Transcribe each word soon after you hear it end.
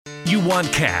You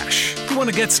want cash. You want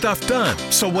to get stuff done.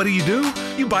 So what do?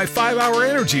 You buy 5-Hour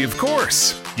Energy, of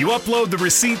course. You upload the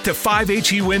receipt to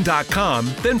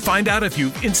 5hewin.com, then find out if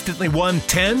you instantly won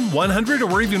 $10, $100,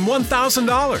 or even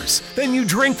 $1,000. Then you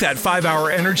drink that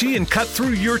 5-Hour Energy and cut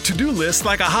through your to-do list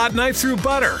like a hot knife through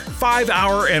butter.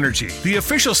 5-Hour Energy, the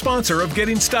official sponsor of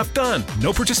getting stuff done.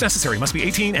 No purchase necessary. Must be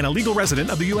 18 and a legal resident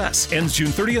of the U.S. Ends June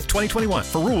 30th, 2021.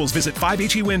 For rules, visit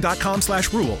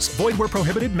 5hewin.com/rules. Void where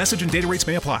prohibited. Message and data rates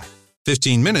may apply.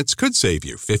 15 minutes could save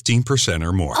you 15%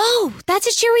 or more. Oh, that's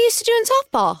a cheer we used to do in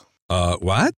softball.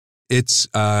 What? It's,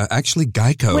 actually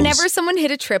Geico's. Whenever someone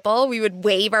hit a triple, we would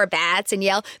wave our bats and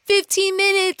yell, 15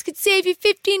 minutes could save you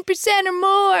 15% or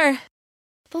more.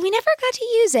 But we never got to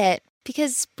use it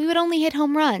because we would only hit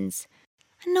home runs.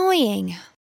 Annoying.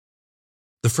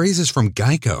 The phrase is from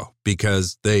Geico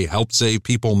because they help save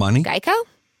people money. Geico?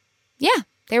 Yeah,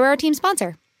 they were our team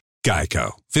sponsor.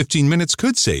 Geico. 15 minutes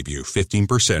could save you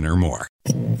 15% or more.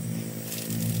 You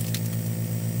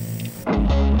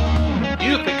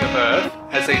think of Earth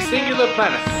as a singular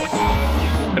planet.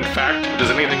 In fact, it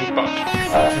is anything but.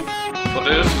 For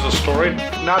this is a story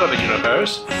not of a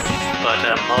universe, but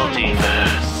a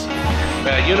multiverse,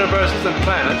 where universes and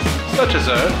planets, such as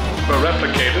Earth, were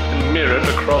replicated and mirrored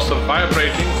across a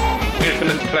vibrating,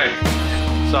 infinite plane.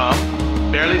 Some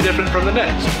barely different from the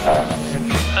next.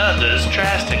 Others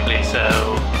drastically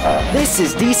so. This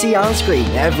is DC On Screen.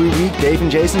 Every week, Dave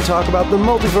and Jason talk about the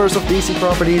multiverse of DC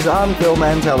properties on film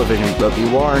and television. But be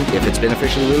warned, if it's been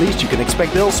officially released, you can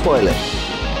expect they'll spoil it.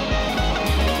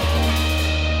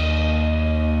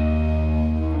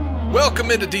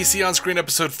 Welcome into DC On Screen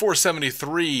episode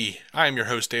 473. I am your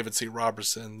host, David C.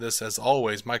 Robertson. This, as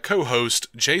always, my co-host,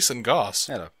 Jason Goss.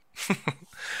 Hello.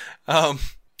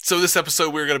 So this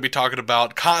episode, we're going to be talking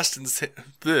about Constantine,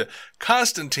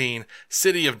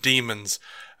 City of Demons,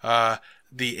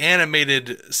 the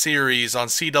animated series on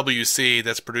CWseed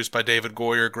that's produced by David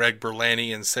Goyer, Greg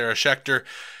Berlanti, and Sarah Schechter,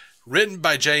 written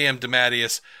by J.M.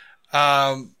 DeMatteis.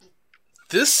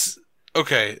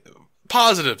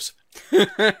 Positives. All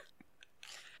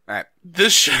right.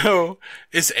 This show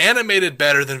is animated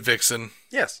better than Vixen.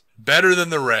 Yes. Better than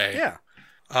the Ray. Yeah.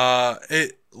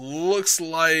 It looks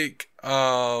like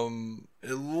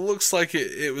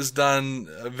it was done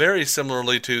very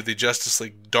similarly to the Justice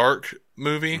League Dark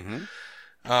movie.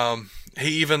 Mm-hmm.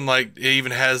 He even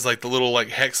has like the little like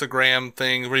hexagram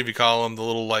thing. What do you call them? The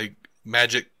little like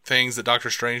magic things that Doctor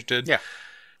Strange did. Yeah.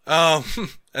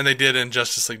 And they did in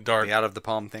Justice League Dark. The out of the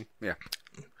palm thing. Yeah.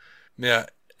 Yeah.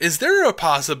 Is there a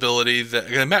possibility that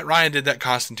Matt Ryan did that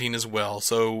Constantine as well?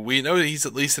 So we know that he's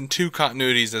at least in two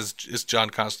continuities as John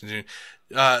Constantine.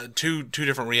 Two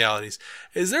different realities.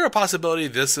 Is there a possibility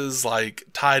this is like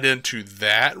tied into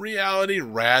that reality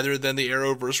rather than the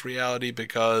Arrowverse reality?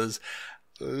 Because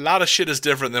a lot of shit is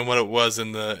different than what it was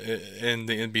in the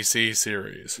NBC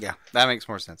series. Yeah, that makes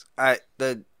more sense.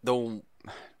 There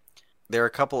are a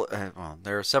couple.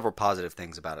 There are several positive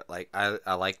things about it. Like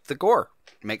I like the gore.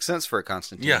 It makes sense for a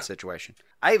Constantine situation.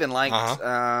 I even liked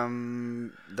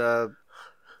the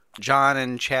John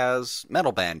and Chaz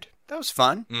metal band. That was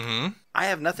fun. Mm-hmm. I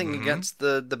have nothing against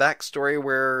the backstory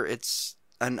where it's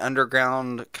an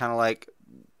underground kind of like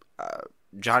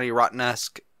Johnny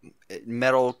Rotten-esque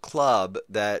metal club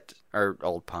or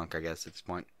old punk, I guess at this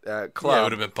point. Club. Yeah, it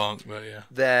would have been punk, but yeah.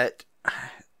 That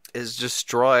is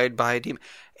destroyed by a demon.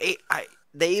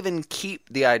 They even keep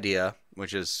the idea,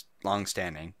 which is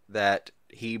long-standing, that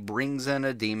he brings in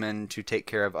a demon to take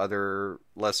care of other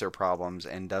lesser problems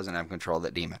and doesn't have control of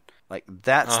that demon. Like,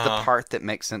 that's the part that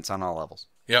makes sense on all levels.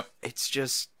 Yep. It's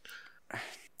just...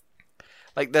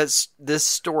 Like, this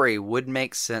story would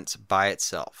make sense by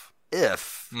itself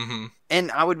if... Mm-hmm.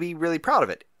 And I would be really proud of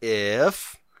it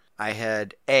if I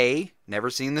had, never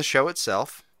seen the show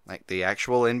itself, like the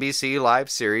actual NBC live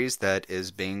series that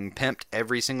is being pimped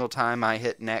every single time I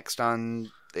hit next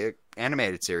on the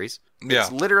animated series. Yeah.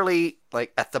 It's literally,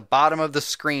 like, at the bottom of the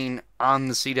screen on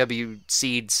the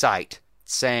CWseed site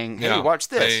saying, hey, watch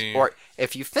this. Or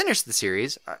if you finish the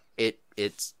series,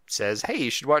 it says, hey, you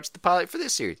should watch the pilot for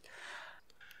this series.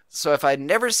 So if I'd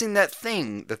never seen that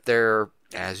thing that they're,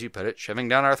 as you put it, shoving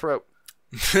down our throat,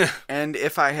 and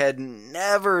if I had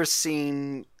never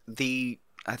seen the,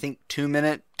 I think,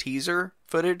 2-minute teaser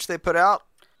footage they put out.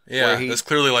 Yeah, that's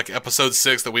clearly like episode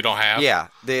 6 that we don't have. Yeah,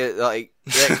 that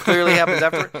clearly happens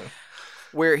after.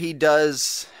 Where he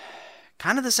does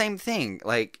kind of the same thing.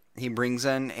 Like, he brings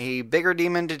in a bigger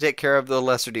demon to take care of the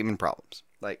lesser demon problems.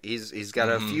 Like, he's got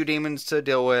a few demons to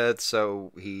deal with,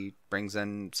 so he brings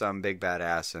in some big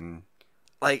badass. And,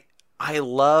 like, I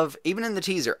love, even in the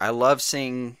teaser, I love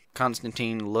seeing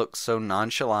Constantine look so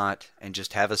nonchalant and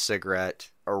just have a cigarette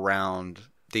around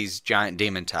these giant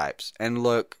demon types and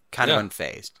look kind of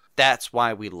unfazed. That's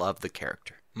why we love the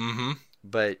character. Mm-hmm.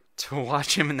 But to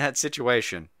watch him in that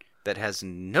situation that has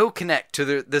no connect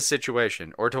to this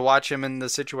situation, or to watch him in the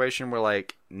situation where,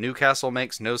 like, Newcastle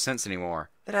makes no sense anymore,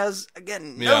 that has,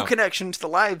 again, no connection to the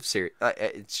live series.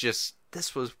 It's just,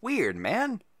 this was weird,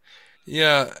 man.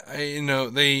 Yeah,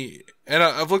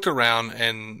 I've looked around,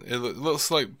 and it looks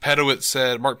like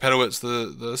Mark Pedowitz,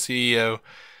 the CEO,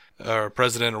 or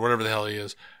president, or whatever the hell he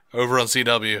is, over on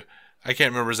CW. I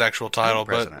can't remember his actual title,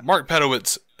 but Mark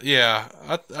Pedowitz,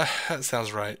 that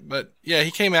sounds right. But yeah, he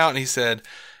came out and he said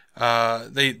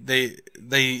they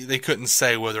couldn't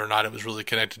say whether or not it was really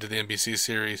connected to the NBC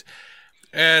series.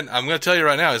 And I'm going to tell you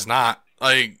right now, it's not.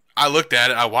 Like, I looked at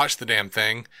it, I watched the damn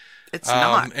thing. It's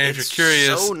not. And if you're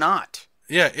curious, so not.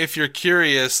 Yeah, if you're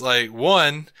curious, like,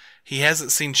 one, he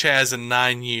hasn't seen Chaz in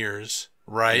 9 years,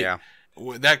 right? Yeah.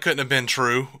 That couldn't have been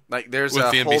true. Like, there's with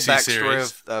a the whole NBC backstory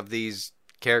series. of these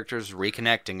characters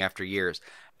reconnecting after years,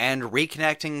 and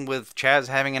reconnecting with Chaz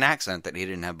having an accent that he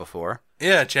didn't have before.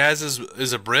 Yeah, Chaz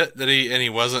is a Brit and he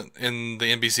wasn't in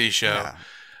the NBC show. Yeah.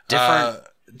 Different.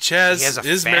 Chaz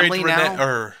is married to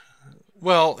Renee.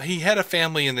 Now? He had a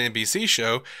family in the NBC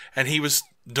show, and he was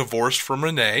divorced from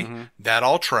Renee. Mm-hmm. That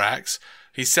all tracks.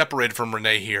 He's separated from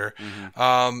Renee here.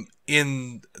 Mm-hmm.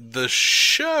 In the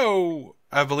show,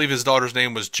 I believe his daughter's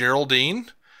name was Geraldine,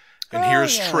 and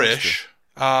here's Trish.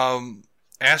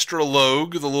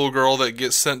 Astrologue, the little girl that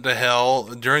gets sent to hell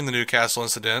during the Newcastle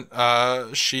incident,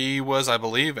 she was, I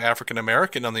believe,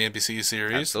 African-American on the NBC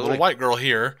series. Absolutely. A little white girl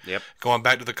here. Yep. Going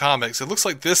back to the comics. It looks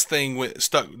like this thing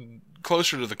stuck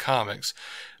closer to the comics,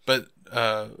 but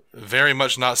very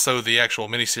much not so the actual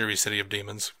miniseries City of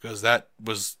Demons, because that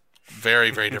was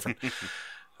very, very different.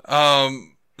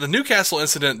 The Newcastle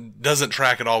incident doesn't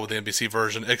track at all with the NBC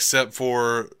version, except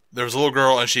for there was a little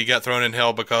girl and she got thrown in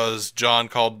hell because John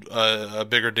called a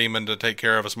bigger demon to take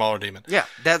care of a smaller demon. Yeah,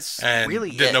 that's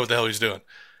really didn't know what the hell he was doing.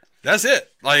 That's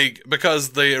it. Like,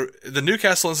 because the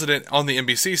Newcastle incident on the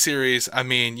NBC series, I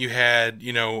mean, you had,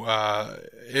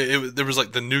 there was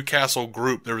like the Newcastle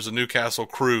group, there was a Newcastle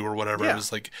crew or whatever. Yeah. It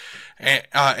was like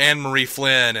Anne-Marie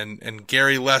Flynn and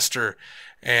Gary Lester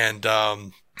and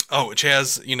Chaz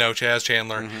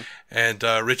Chandler and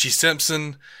Richie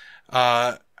Simpson.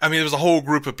 I mean, there was a whole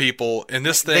group of people in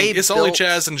this thing. It's only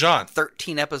Chaz and John.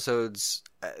 13 episodes,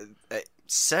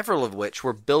 several of which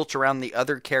were built around the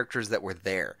other characters that were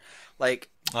there. Like,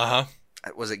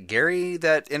 was it Gary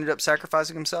that ended up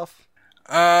sacrificing himself?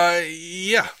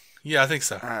 Yeah, I think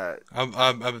so. Yeah,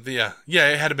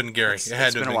 it had to been Gary. It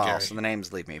had to have been a while, Gary. so the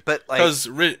names leave me. But like,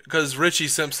 because Richie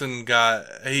Simpson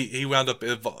he wound up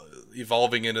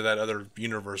evolving into that other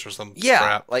universe or some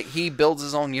crap. Like he builds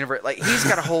his own universe. Like he's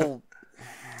got a whole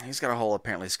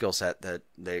apparently skill set that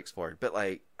they explored. But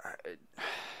like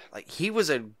he was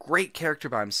a great character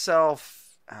by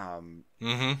himself.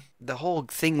 The whole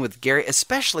thing with Gary,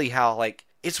 especially how like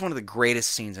it's one of the greatest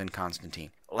scenes in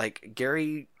Constantine. Like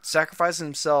Gary sacrifices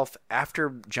himself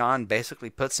after John basically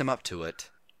puts him up to it.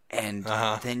 And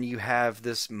then you have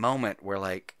this moment where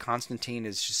like Constantine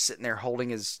is just sitting there holding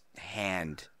his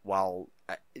hand while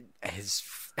his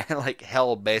like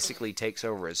hell basically takes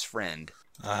over his friend.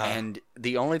 And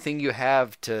the only thing you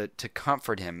have to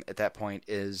comfort him at that point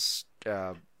is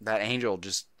that angel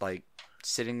just like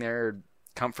sitting there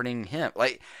comforting him.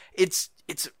 Like it's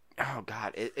oh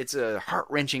god, it's a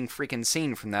heart-wrenching freaking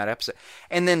scene from that episode.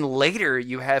 And then later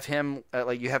you have him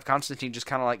you have just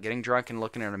kind of like getting drunk and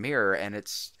looking in a mirror, and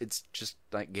it's just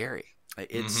like Gary.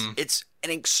 It's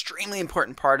an extremely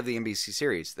important part of the NBC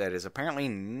series that is apparently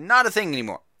not a thing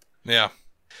anymore. Yeah.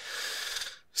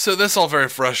 So that's all very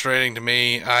frustrating to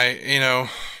me.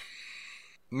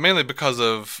 Mainly because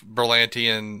of Berlanti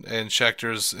and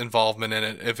Schechter's involvement in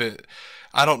it.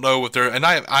 I don't know what they're,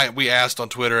 and we asked on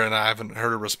Twitter and I haven't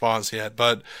heard a response yet,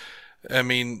 but I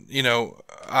mean,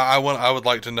 I would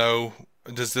like to know,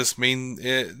 does this mean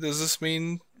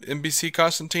NBC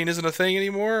Constantine isn't a thing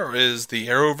anymore? Or is the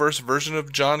Arrowverse version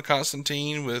of John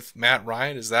Constantine with Matt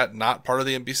Ryan, is that not part of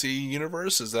the NBC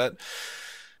universe? Is that,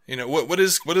 what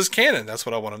is canon? That's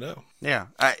what I want to know. Yeah.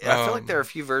 I feel like there are a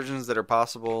few versions that are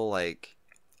possible. Like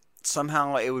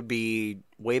somehow it would be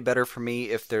way better for me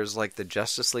if there's like the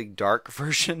Justice League Dark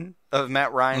version of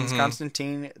Matt Ryan's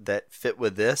Constantine that fit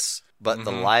with this, but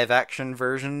the live action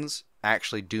versions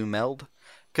actually do meld.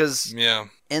 Because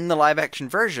in the live action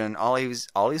version, all he's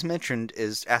mentioned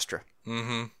is Astra.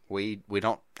 We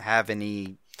don't have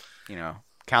any,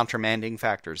 countermanding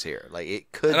factors here. Like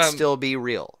it could still be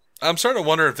real. I'm starting to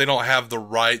wonder if they don't have the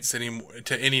rights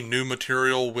to any new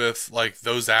material with like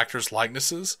those actors'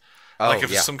 likenesses. Like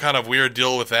if it's some kind of weird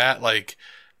deal with that, like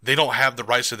they don't have the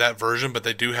rights to that version, but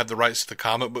they do have the rights to the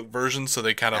comic book version, so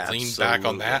they kind of lean back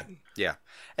on that. Yeah.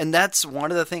 And that's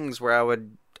one of the things where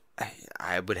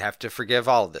I would have to forgive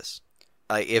all of this.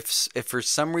 If for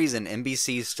some reason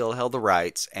NBC still held the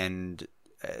rights and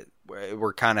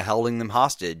we're kind of holding them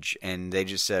hostage, and they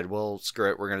just said, well,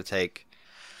 screw it, we're going to take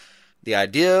the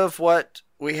idea of what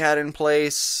we had in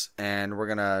place and we're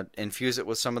going to infuse it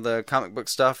with some of the comic book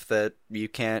stuff that you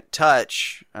can't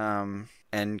touch,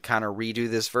 and kind of redo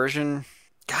this version.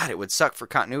 God, it would suck for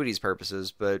continuity's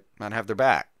purposes, but I'd have their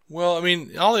back. Well, I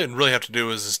mean, all they'd really have to do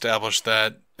is establish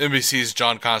that NBC's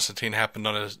John Constantine happened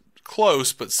on a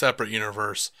close but separate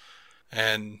universe,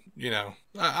 and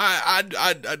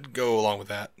I'd go along with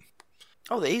that.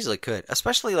 Oh, they easily could,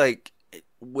 especially like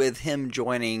with him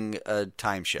joining a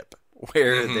time ship,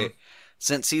 where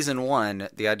since season 1,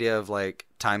 the idea of like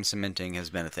time cementing has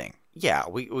been a thing. Yeah,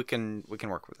 we can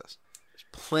work with this. There's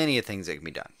plenty of things that can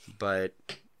be done, but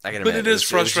I gotta admit, it is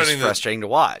frustrating. Frustrating to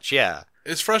watch. Yeah,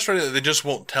 it's frustrating that they just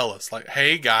won't tell us. Like,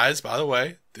 hey guys, by the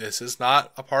way, this is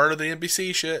not a part of the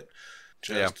NBC shit.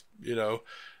 Just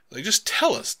like, just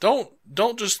tell us.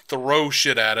 Don't just throw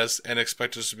shit at us and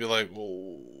expect us to be like,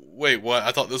 well, wait, what?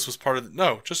 I thought this was part of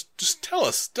no, just tell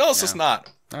us. Tell us it's not.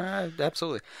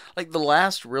 Absolutely. Like, the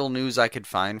last real news I could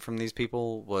find from these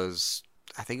people was,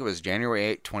 I think it was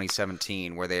January 8th,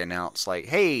 2017, where they announced, like,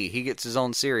 hey, he gets his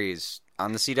own series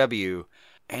on the CW.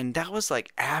 And that was,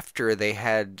 like, after they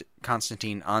had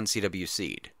Constantine on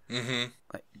CWseed. Mm-hmm.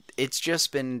 Like, it's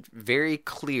just been very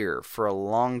clear for a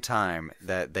long time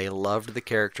that they loved the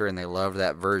character and they loved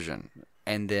that version.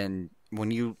 And then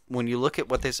when you look at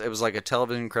what it was like a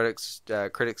Television Critics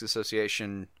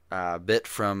Association bit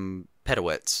from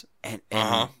Pedowitz, and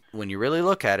when you really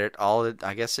look at it,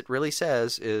 I guess it really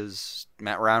says is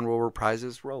Matt Ryan will reprise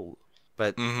his role,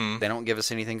 but they don't give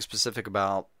us anything specific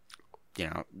about,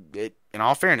 it. In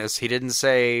all fairness, he didn't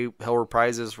say he'll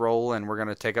reprise his role and we're going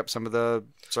to take up some of the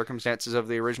circumstances of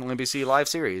the original NBC live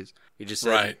series. He just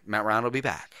said Matt Ryan will be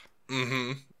back.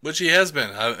 Mm-hmm. Which he has been.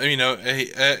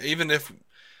 Even if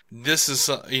this is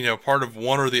part of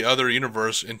one or the other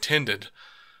universe intended,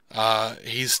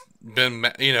 he's been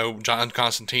John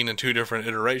Constantine in 2 different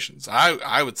iterations.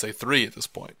 I would say 3 at this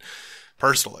point,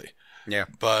 personally. Yeah.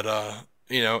 But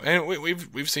and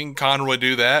we've seen Conroy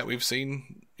do that. We've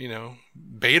seen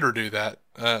Bader do that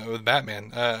with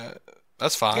Batman.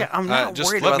 That's fine. Yeah, I'm not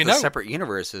just worried about the separate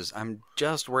universes. I'm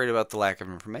just worried about the lack of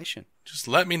information. Just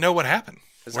let me know what happened.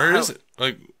 Where is it?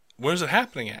 Like, where's it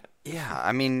happening at? Yeah,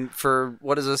 I mean, for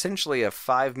what is essentially a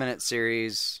 5-minute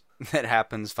series that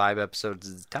happens 5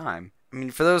 episodes at a time. I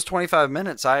mean, for those 25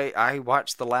 minutes, I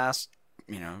watched the last,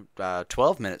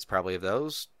 12 minutes probably of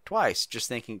those twice, just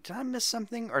thinking, did I miss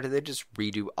something, or did they just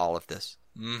redo all of this?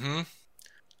 Mm-hmm.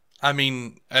 I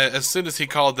mean, as soon as he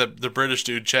called the British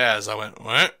dude Chaz, I went,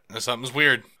 what? Something's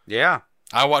weird. Yeah.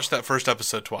 I watched that first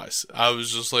episode twice. I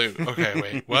was just like, okay,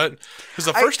 wait, what? Because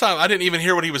the first time, I didn't even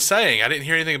hear what he was saying. I didn't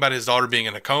hear anything about his daughter being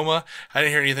in a coma. I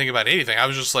didn't hear anything about anything. I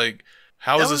was just like,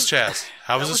 how is this Chaz?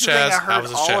 How is this Chaz? How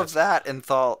is this Chaz? I heard all of that and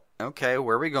thought, okay,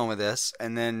 where are we going with this?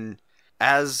 And then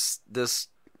as this,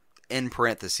 in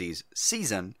parentheses,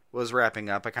 season was wrapping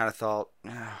up, I kind of thought,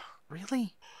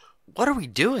 really? What are we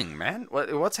doing, man?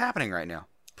 What's happening right now?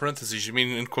 Parentheses, you mean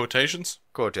in quotations?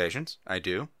 Quotations, I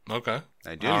do. Okay.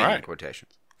 I do mean in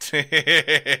quotations.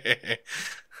 I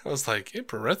was like, in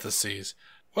parentheses?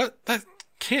 What? That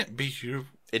can't be you.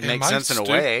 It makes sense in a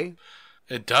way.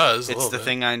 It does. It's the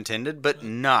thing I intended, but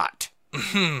not.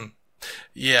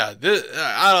 Yeah,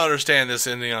 I don't understand this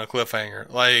ending on a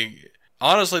cliffhanger. Like,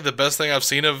 honestly, the best thing I've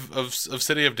seen of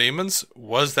City of Demons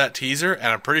was that teaser, and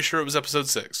I'm pretty sure it was episode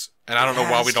 6. And I don't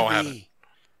know why we don't have it.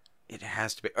 It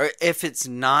has to be. Or if it's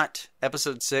not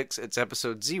episode 6, it's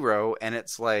episode 0, and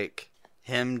it's like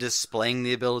him displaying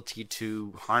the ability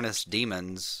to harness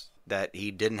demons that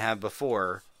he didn't have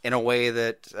before in a way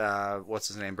that, what's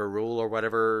his name, Barul or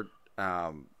whatever,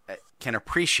 can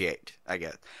appreciate, I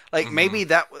guess. Like, maybe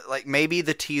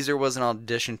the teaser was an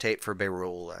audition tape for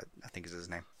Barul, I think is his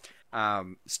name.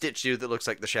 Stitch dude that looks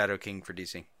like the Shadow King for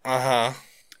DC. Uh-huh.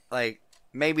 Like,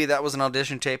 maybe that was an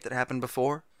audition tape that happened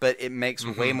before, but it makes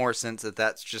way more sense that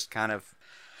that's just kind of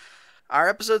our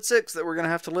episode 6 that we're going to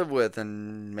have to live with,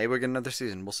 and maybe we'll get another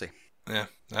season. We'll see. Yeah.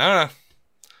 I don't know.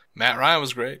 Matt Ryan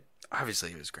was great. Obviously,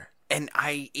 he was great. And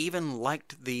I even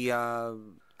liked the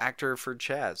actor for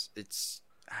Chaz.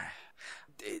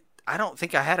 I don't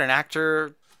think I had an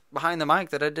actor behind the mic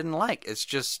that I didn't like. It's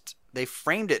just they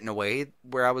framed it in a way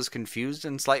where I was confused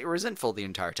and slightly resentful the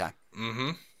entire time.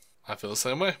 Mm-hmm. I feel the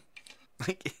same way.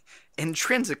 Like,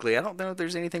 intrinsically, I don't know if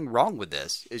there's anything wrong with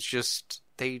this. It's just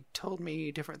they told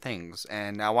me different things,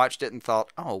 and I watched it and thought,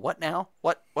 oh, what now?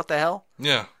 What the hell?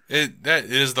 Yeah, that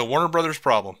is the Warner Brothers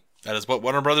problem. That is what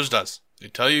Warner Brothers does. They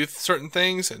tell you certain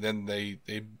things, and then they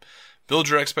build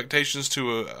your expectations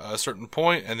to a certain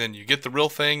point, and then you get the real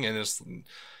thing, and it's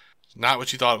not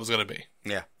what you thought it was going to be.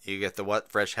 Yeah, you get the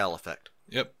what fresh hell effect.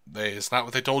 Yep, it's not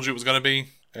what they told you it was going to be,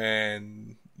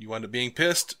 and you end up being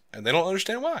pissed, and they don't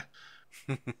understand why.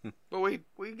 But we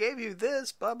gave you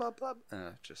this, blah, blah, blah.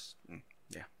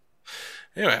 Yeah.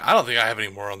 Anyway, I don't think I have any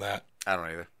more on that. I don't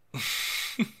either.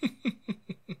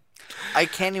 I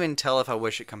can't even tell if I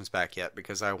wish it comes back yet,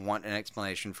 because I want an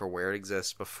explanation for where it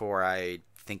exists before I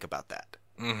think about that.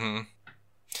 Mm-hmm.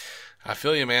 I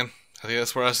feel you, man. I think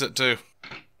that's where I sit, too.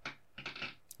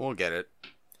 We'll get it.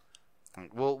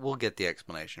 We'll get the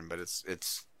explanation, but it's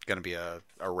going to be a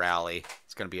rally.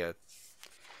 It's going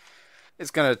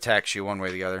to tax you one way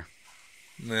or the other.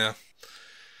 Yeah.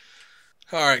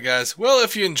 All right, guys. Well,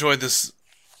 if you enjoyed this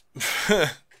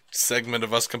segment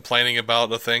of us complaining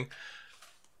about a thing,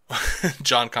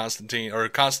 John Constantine, or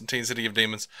Constantine City of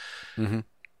Demons,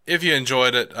 if you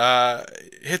enjoyed it,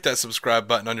 hit that subscribe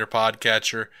button on your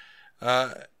podcatcher.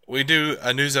 We do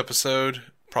a news episode,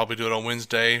 probably do it on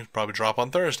Wednesday, probably drop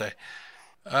on Thursday.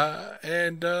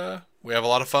 And we have a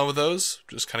lot of fun with those.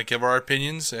 Just kind of give our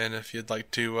opinions, and if you'd like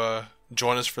to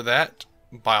join us for that,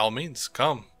 by all means,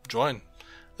 come, join.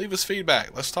 Leave us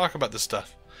feedback. Let's talk about this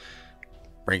stuff.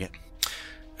 Bring it.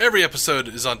 Every episode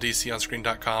is on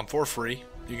DCOnScreen.com for free.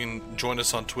 You can join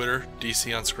us on Twitter,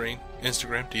 DC On Screen,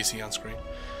 Instagram, DC On Screen.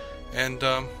 And,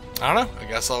 I don't know. I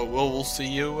guess we'll see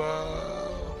you,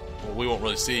 well, we won't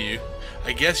really see you.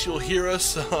 I guess you'll hear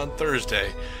us on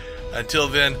Thursday. Until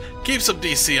then, keep some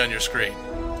DC on your screen.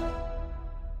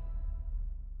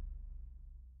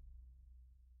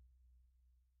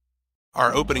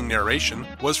 Our opening narration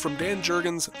was from Dan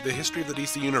Jurgens' The History of the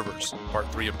DC Universe, Part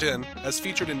 3 of 10, as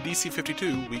featured in DC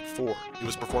 52, Week 4. It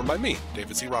was performed by me,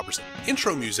 David C. Robertson.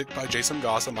 Intro music by Jason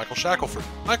Goss and Michael Shackelford.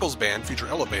 Michael's band, Future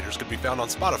Elevators, could be found on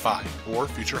Spotify or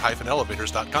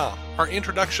future-elevators.com. Our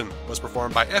introduction was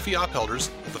performed by Effie Oppelders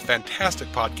of the fantastic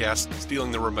podcast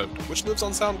Stealing the Remote, which lives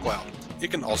on SoundCloud.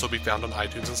 It can also be found on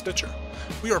iTunes and Stitcher.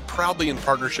 We are proudly in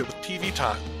partnership with TV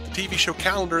Time, TV show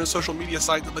calendar and social media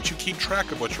site that lets you keep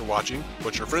track of what you're watching,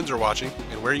 what your friends are watching,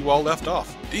 and where you all left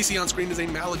off. DC On Screen is a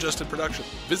maladjusted production.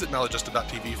 Visit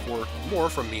maladjusted.tv for more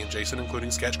from me and Jason, including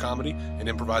sketch comedy, an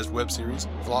improvised web series,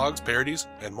 vlogs, parodies,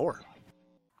 and more.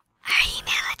 Are you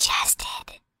maladjusted?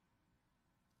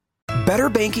 Better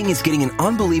Banking is getting an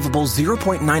unbelievable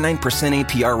 0.99%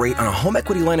 APR rate on a home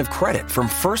equity line of credit from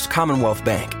First Commonwealth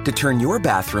Bank to turn your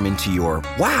bathroom into your,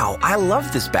 wow, I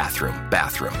love this bathroom.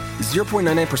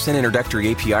 0.99%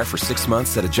 introductory APR for 6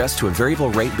 months that adjusts to a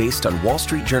variable rate based on Wall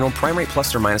Street Journal prime rate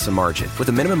plus or minus a margin, with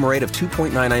a minimum rate of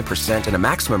 2.99% and a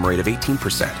maximum rate of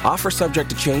 18%. Offer subject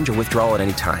to change or withdrawal at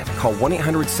any time. Call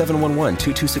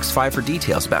 1-800-711-2265 for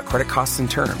details about credit costs and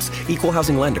terms. Equal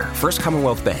housing lender. First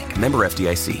Commonwealth Bank. Member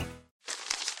FDIC.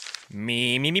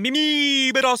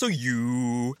 Me, but also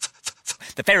you.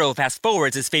 The Pharaoh fast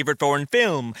forwards his favorite foreign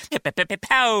film,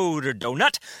 Powder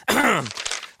Donut.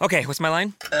 Okay, what's my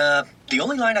line? The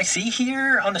only line I see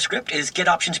here on the script is get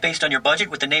options based on your budget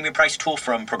with the Name Your Price tool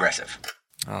from Progressive.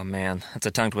 Oh man, that's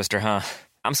a tongue twister, huh?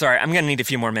 I'm sorry, I'm gonna need a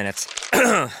few more minutes.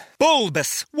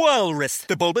 Bulbous Walrus,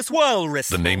 the Bulbous Walrus.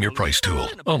 The Name Your Price tool,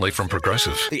 only from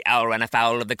Progressive. The owl ran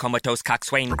afoul of the comatose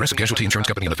coxswain. Progressive Casualty Insurance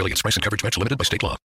Company and affiliates. Price and coverage match limited by state law.